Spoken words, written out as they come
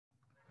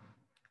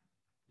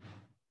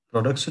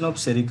Production of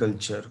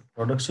sericulture,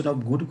 production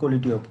of good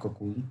quality of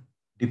cocoon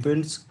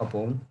depends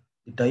upon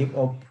the type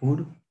of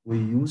food we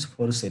use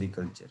for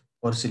sericulture,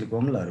 for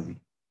silkworm larvae.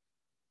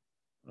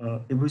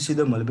 If we see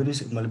the mulberry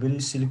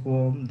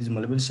silkworm, this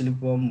mulberry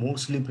silkworm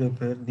mostly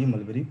prefer the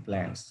mulberry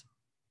plants.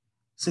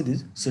 See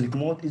this, silk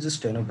moth is a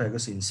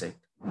stenophagous insect.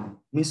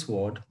 Means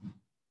what?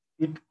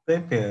 It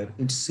prepare,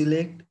 it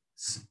select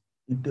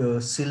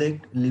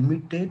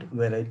limited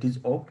varieties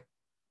of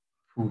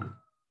food.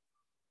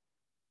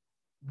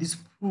 This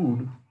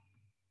food,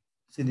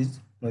 see this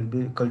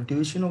mulberry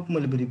cultivation of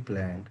mulberry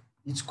plant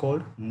is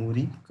called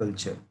mori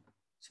culture.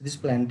 So this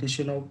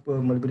plantation of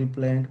mulberry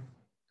plant,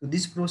 so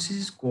this process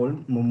is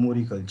called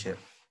mori culture.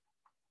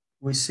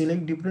 We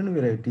select different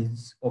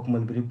varieties of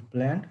mulberry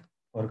plant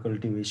for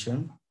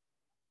cultivation.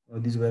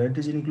 These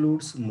varieties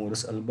includes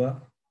Morus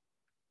alba,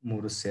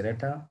 Morus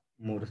serrata,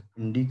 Morus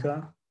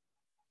indica.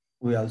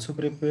 We also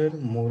prepare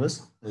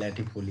Morus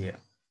latifolia.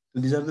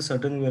 So these are the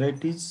certain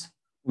varieties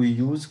we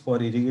use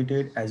for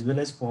irrigated as well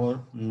as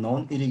for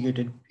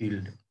non-irrigated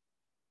field.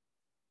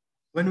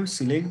 When we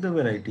select the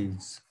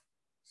varieties,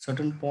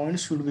 certain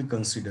points should be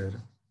considered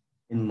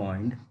in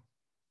mind.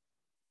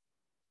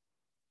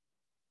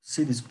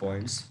 See these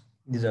points.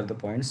 These are the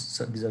points.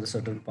 So these are the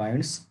certain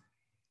points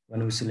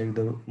when we select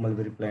the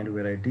mulberry plant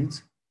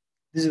varieties.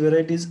 These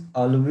varieties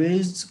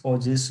always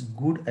possess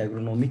good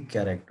agronomic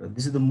character.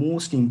 This is the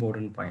most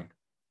important point.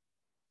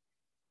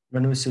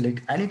 When we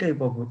select any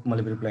type of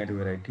mulberry plant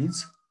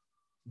varieties,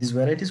 these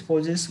varieties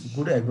possess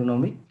good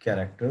agronomic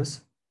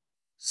characters.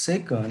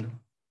 Second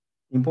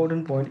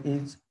important point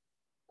is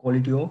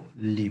quality of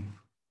leaf.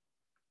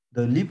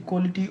 The leaf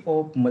quality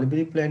of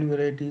mulberry plant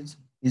varieties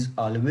is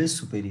always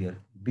superior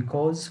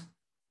because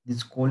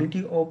this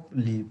quality of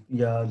leaf,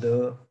 yeah,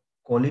 the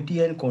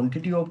quality and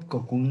quantity of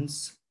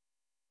cocoons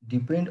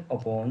depend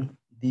upon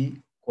the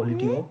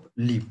quality of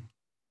leaf,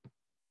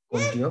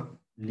 quality of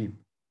leaf.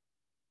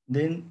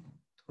 Then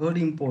third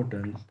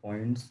important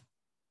point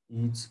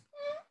is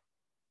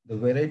the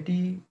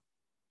variety,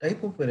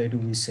 type of variety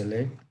we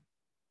select.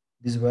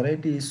 This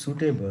variety is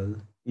suitable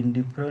in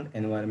different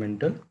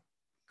environmental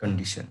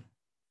condition.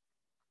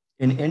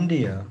 In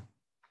India,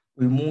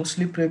 we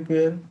mostly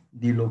prepare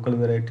the local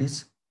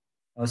varieties.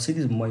 See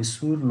this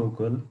Mysore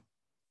local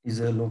is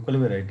a local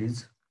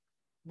varieties,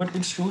 but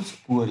it shows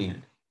poor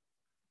yield.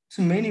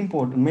 So main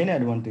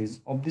advantage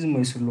of this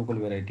Mysore local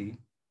variety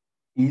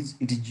is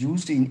it is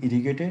used in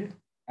irrigated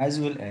as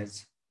well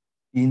as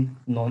in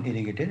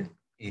non-irrigated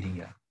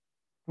area.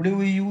 Today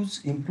we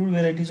use improved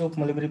varieties of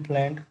mulberry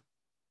plant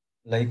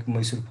like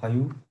Mysore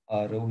 5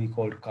 or we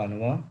called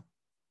Kanwa,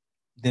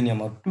 then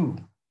Yamar 2.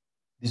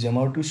 This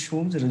Yamar 2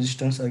 shows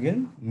resistance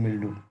against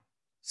mildew.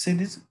 See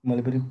this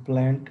mulberry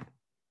plant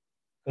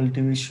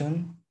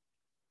cultivation.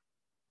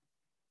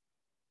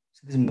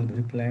 See this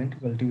mulberry plant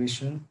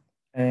cultivation,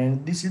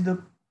 and this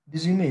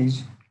image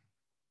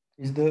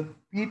is the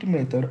peat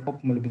method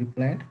of mulberry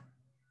plant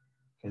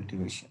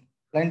cultivation.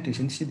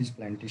 Plantation. See this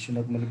plantation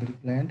of mulberry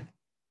plant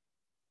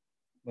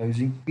by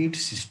using peat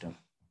system.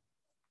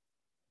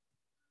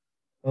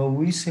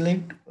 We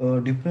select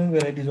different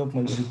varieties of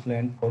mulberry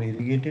plant for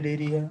irrigated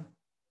area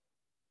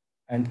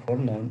and for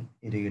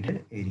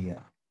non-irrigated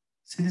area.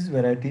 See these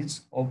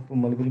varieties of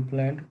mulberry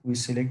plant we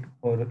select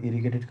for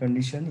irrigated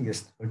condition.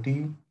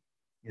 S30,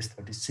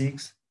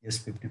 S36,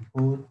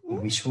 S54,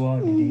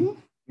 Vishwa DD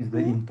is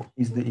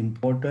the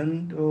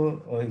important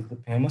is the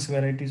famous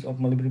varieties of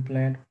mulberry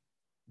plant.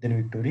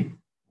 Then Victory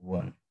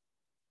 1.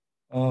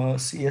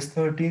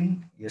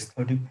 CS13,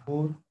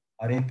 S34,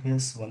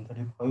 RAPS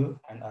 135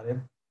 and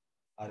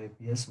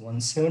RAPS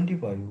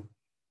 175.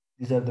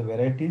 These are the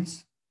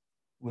varieties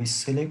we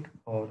select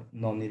for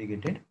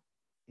non-irrigated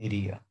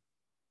area.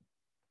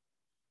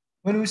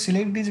 When we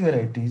select these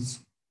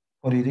varieties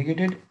for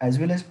irrigated as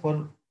well as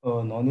for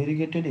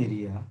non-irrigated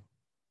area,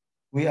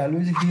 we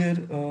always here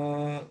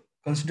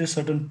consider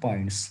certain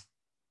points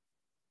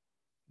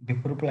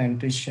before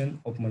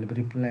plantation of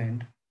mulberry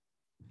plant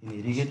in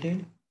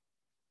irrigated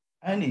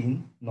and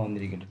in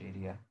non-irrigated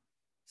area.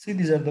 See,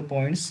 these are the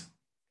points.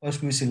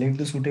 First, we select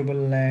the suitable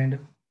land.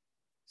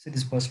 See,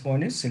 this first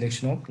point is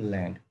selection of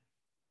land.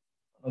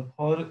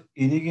 For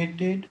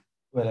irrigated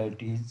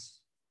varieties,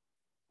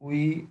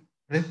 we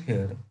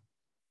prefer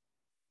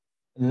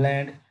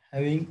land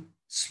having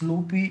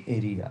slopy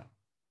area.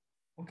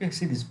 Okay,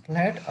 see this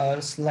flat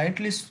or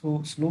slightly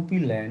slopy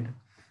land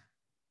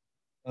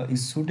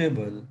is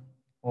suitable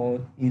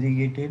for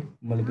irrigated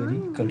mulberry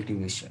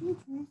cultivation.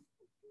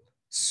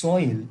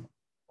 Soil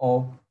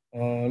of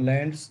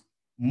lands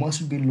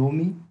must be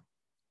loamy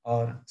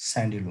or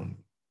sandy loamy.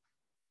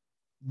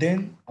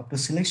 Then after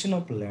selection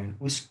of land,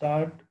 we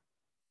start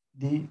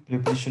the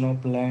preparation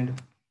of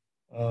land.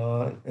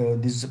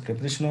 This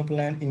preparation of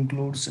land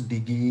includes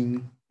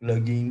digging,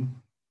 plugging.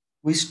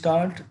 We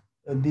start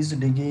this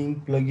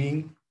digging,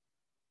 plugging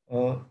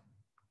uh,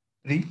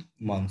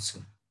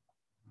 pre-monsoon.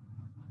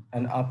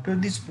 And after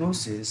this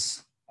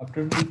process,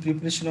 after the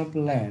preparation of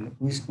land,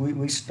 we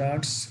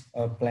start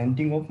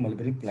planting of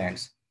mulberry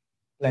plants.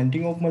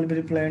 Planting of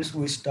mulberry plants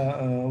we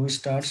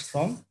starts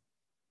from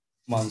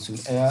monsoon.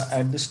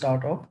 At the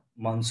start of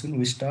monsoon,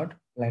 we start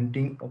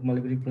planting of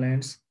mulberry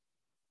plants.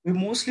 We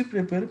mostly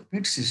prepare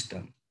pit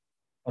system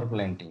for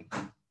planting.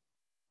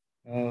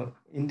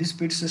 In this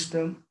pit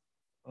system,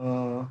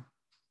 uh,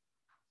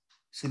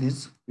 see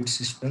this pit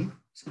system.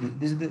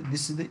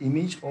 This is the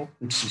image of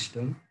pit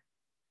system.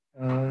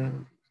 Uh,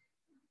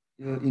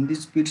 in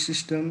this pit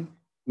system,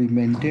 we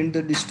maintain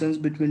the distance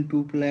between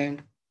two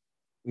plants.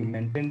 We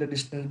maintain the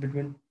distance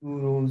between two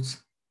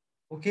rows.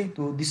 Okay,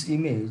 so this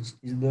image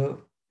is the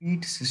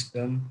pit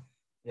system.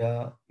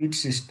 Yeah, pit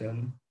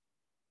system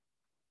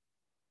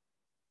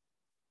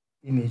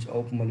image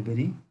of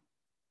mulberry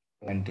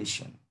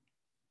plantation.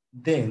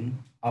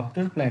 Then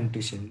after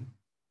plantation,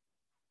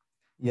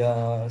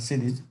 yeah, see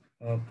this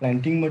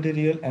planting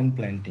material and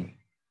planting.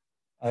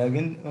 I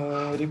again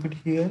repeat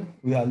here,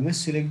 we always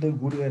select the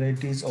good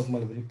varieties of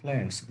mulberry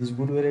plants. These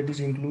good varieties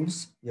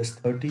includes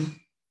S30,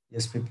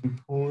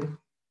 S54,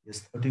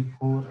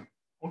 S34.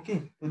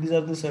 Okay, so these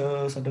are the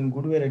certain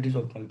good varieties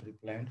of mulberry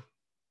plant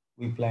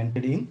we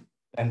planted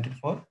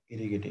for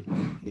irrigated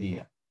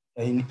area.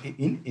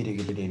 In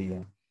irrigated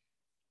area.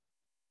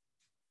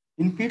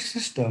 In pit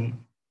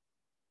system,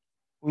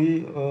 we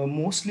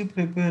mostly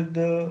prepare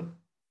the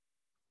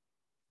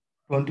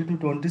 20 to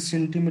 20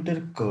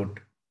 centimeter cut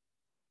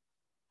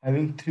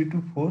having 3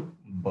 to 4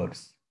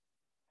 buds,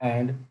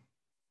 and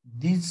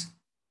these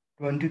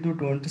 20 to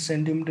 20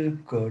 centimeter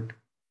cut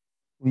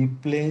we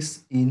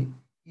place in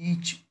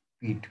each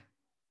pit.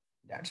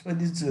 That's why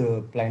this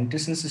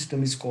plantation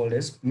system is called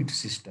as pit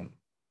system.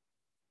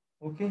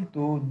 Okay,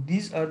 so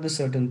these are the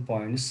certain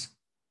points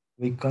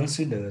we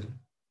consider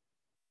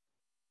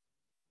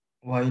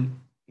while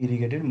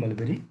irrigated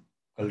mulberry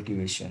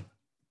cultivation.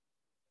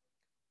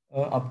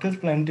 After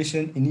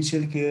plantation,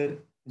 initial care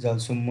is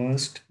also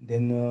must.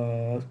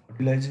 Then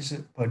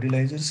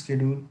fertilizer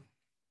schedule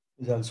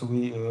is also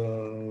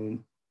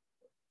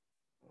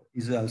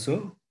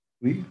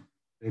we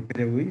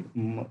prepare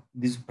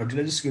this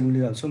fertilizer schedule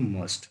is also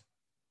must.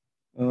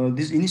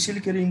 This initial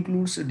care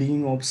includes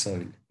digging of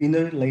soil,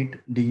 inner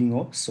light digging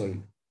of soil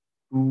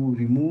to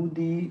remove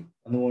the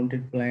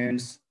unwanted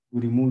plants, to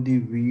remove the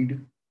weed.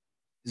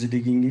 This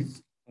digging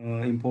is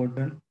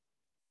important.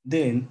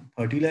 Then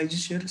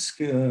fertilizer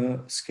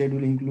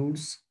schedule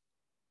includes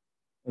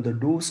the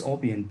dose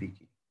of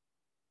NPK.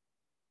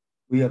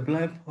 We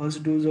apply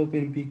first dose of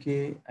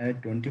NPK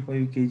at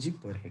 25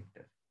 kg per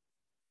hectare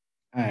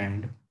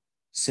and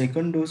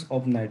second dose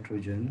of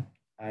nitrogen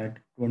at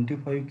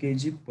 25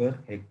 kg per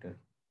hectare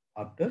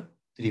after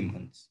 3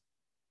 months.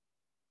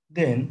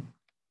 Then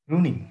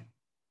pruning.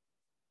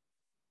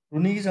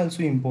 Pruning is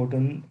also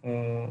important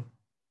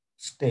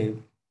step.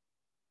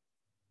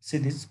 See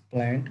this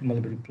plant,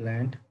 mulberry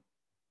plant,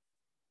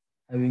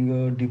 having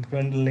a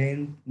different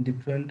length,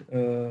 different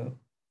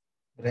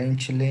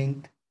branch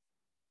length.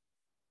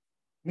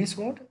 Means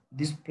what?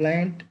 This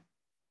plant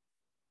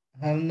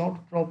have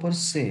not proper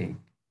shape.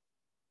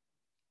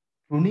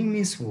 Pruning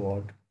means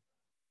what?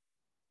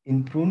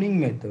 In pruning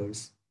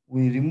methods,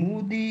 we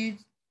remove the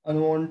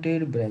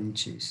unwanted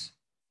branches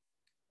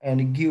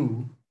and give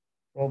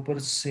proper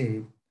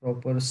shape,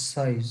 proper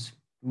size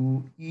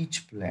to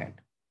each plant.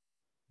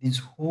 This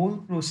whole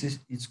process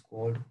is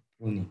called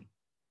pruning.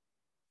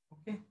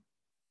 Okay.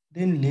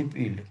 Then leaf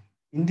yield.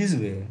 In this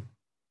way,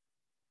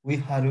 we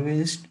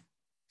harvest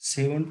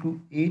 7 to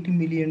 8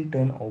 million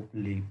ton of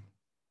leaf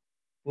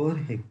per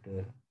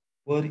hectare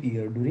per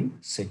year during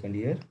second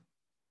year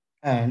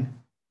and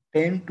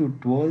 10 to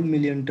 12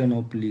 million ton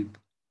of leaf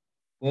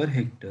per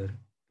hectare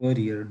per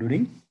year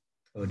during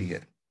third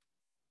year.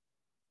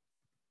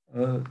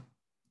 Uh,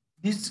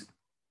 these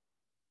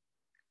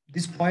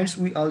these points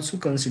we also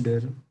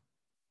consider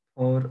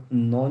for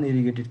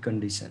non-irrigated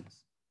conditions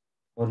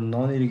or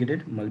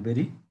non-irrigated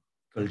mulberry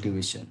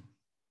cultivation.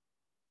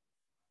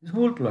 This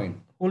whole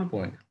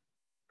point.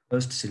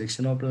 First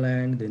selection of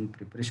land, then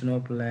preparation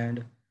of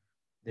land,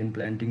 then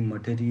planting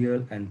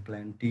material and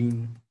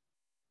planting,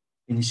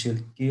 initial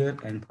care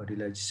and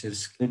fertilizer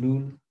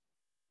schedule,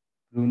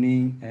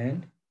 pruning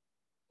and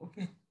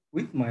okay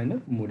with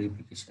minor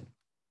modification.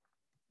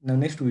 Now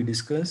next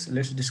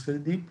let's discuss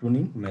the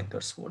pruning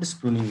methods. What is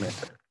pruning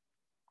method?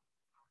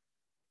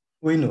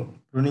 We know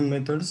pruning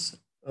methods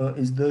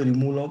is the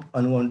removal of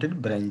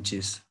unwanted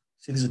branches.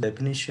 See this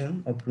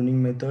definition of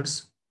pruning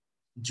methods: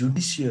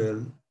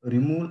 judicial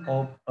removal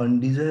of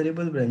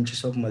undesirable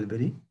branches of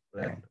mulberry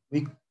plant.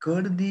 We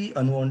cut the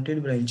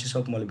unwanted branches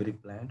of mulberry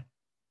plant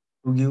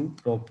to give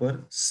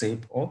proper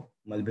shape of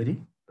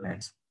mulberry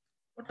plants.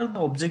 What are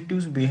the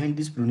objectives behind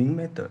this pruning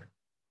method?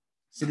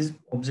 See these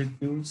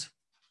objectives.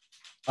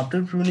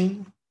 After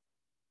pruning,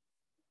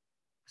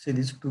 see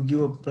this to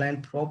give a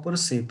plant proper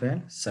shape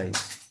and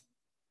size.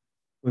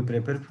 We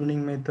prepare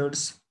pruning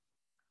methods.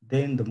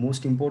 Then the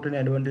most important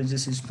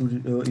advantages is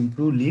to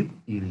improve leaf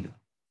yield.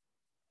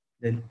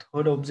 Then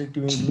third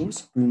objective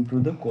includes to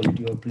improve the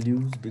quality of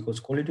leaves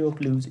because quality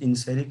of leaves in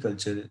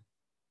sericulture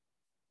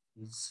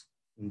is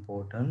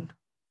important.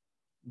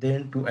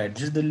 Then to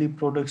adjust the leaf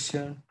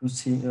production to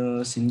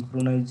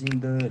synchronizing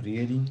the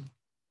rearing.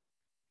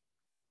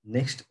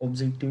 Next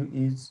objective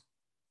is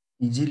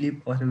easy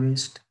leaf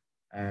harvest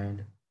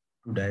and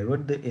to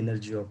divert the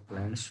energy of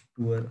plants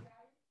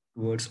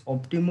towards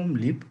optimum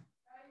leaf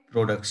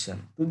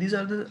production. So these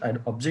are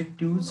the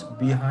objectives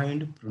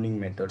behind pruning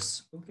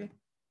methods. Okay.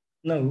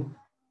 Now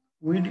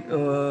we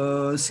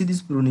see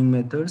these pruning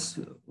methods.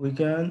 We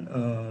can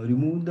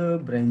remove the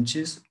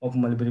branches of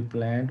mulberry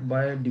plant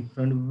by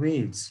different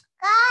ways.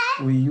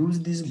 We use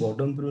this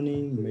bottom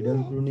pruning,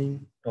 middle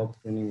pruning,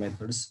 top pruning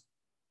methods.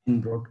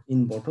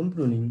 In bottom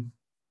pruning,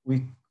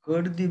 we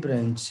cut the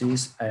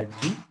branches at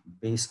the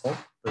base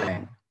of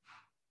plant.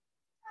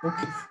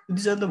 Okay,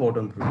 these are the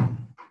bottom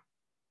pruning.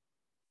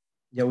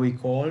 Yeah, we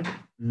called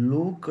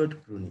low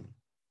cut pruning.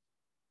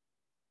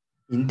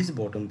 In this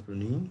bottom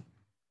pruning,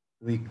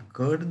 we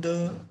cut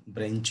the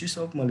branches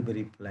of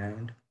mulberry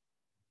plant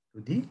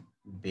to the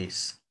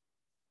base.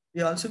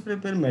 We also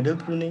prepare middle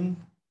pruning.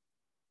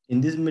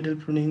 In this middle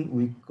pruning,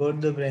 we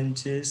cut the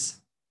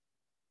branches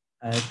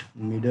at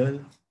middle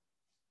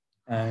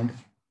and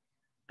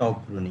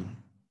top pruning.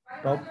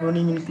 Top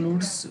pruning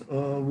includes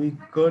we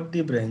cut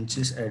the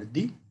branches at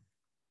the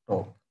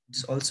top.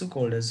 It's also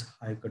called as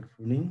high cut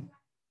pruning.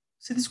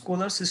 See this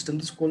Kolar system.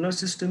 This Kolar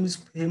system is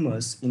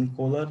famous in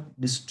Kolar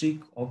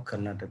district of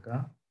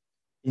Karnataka.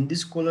 In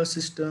this Kolar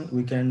system,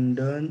 we can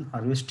learn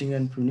harvesting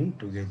and pruning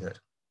together.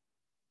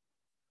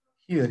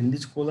 Here in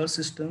this Kolar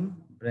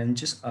system,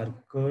 branches are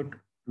cut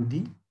to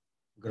the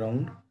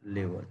ground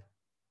level.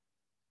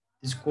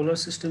 This Kolar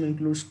system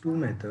includes two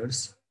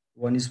methods.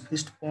 One is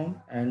fist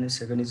form and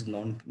second is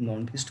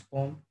non-fist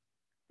form.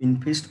 In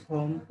fist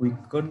form, we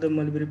cut the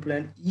mulberry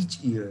plant each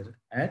year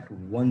at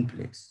one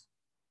place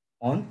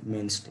on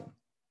main stem.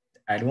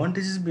 The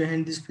advantages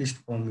behind this fist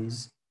form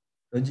is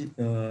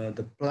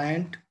the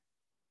plant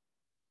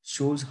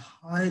shows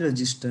high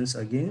resistance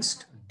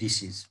against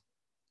disease.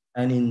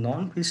 And in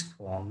non-fist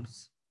form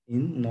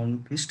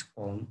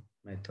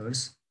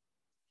methods,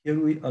 here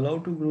we allow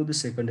to grow the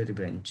secondary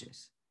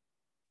branches,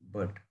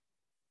 but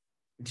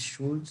it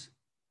shows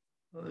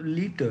a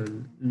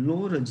little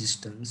low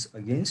resistance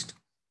against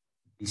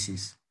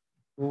disease.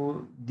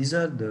 So these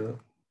are the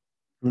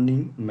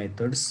pruning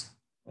methods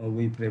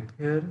we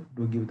prepare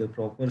to give the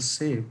proper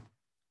shape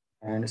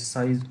and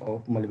size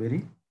of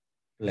mulberry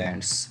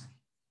plants.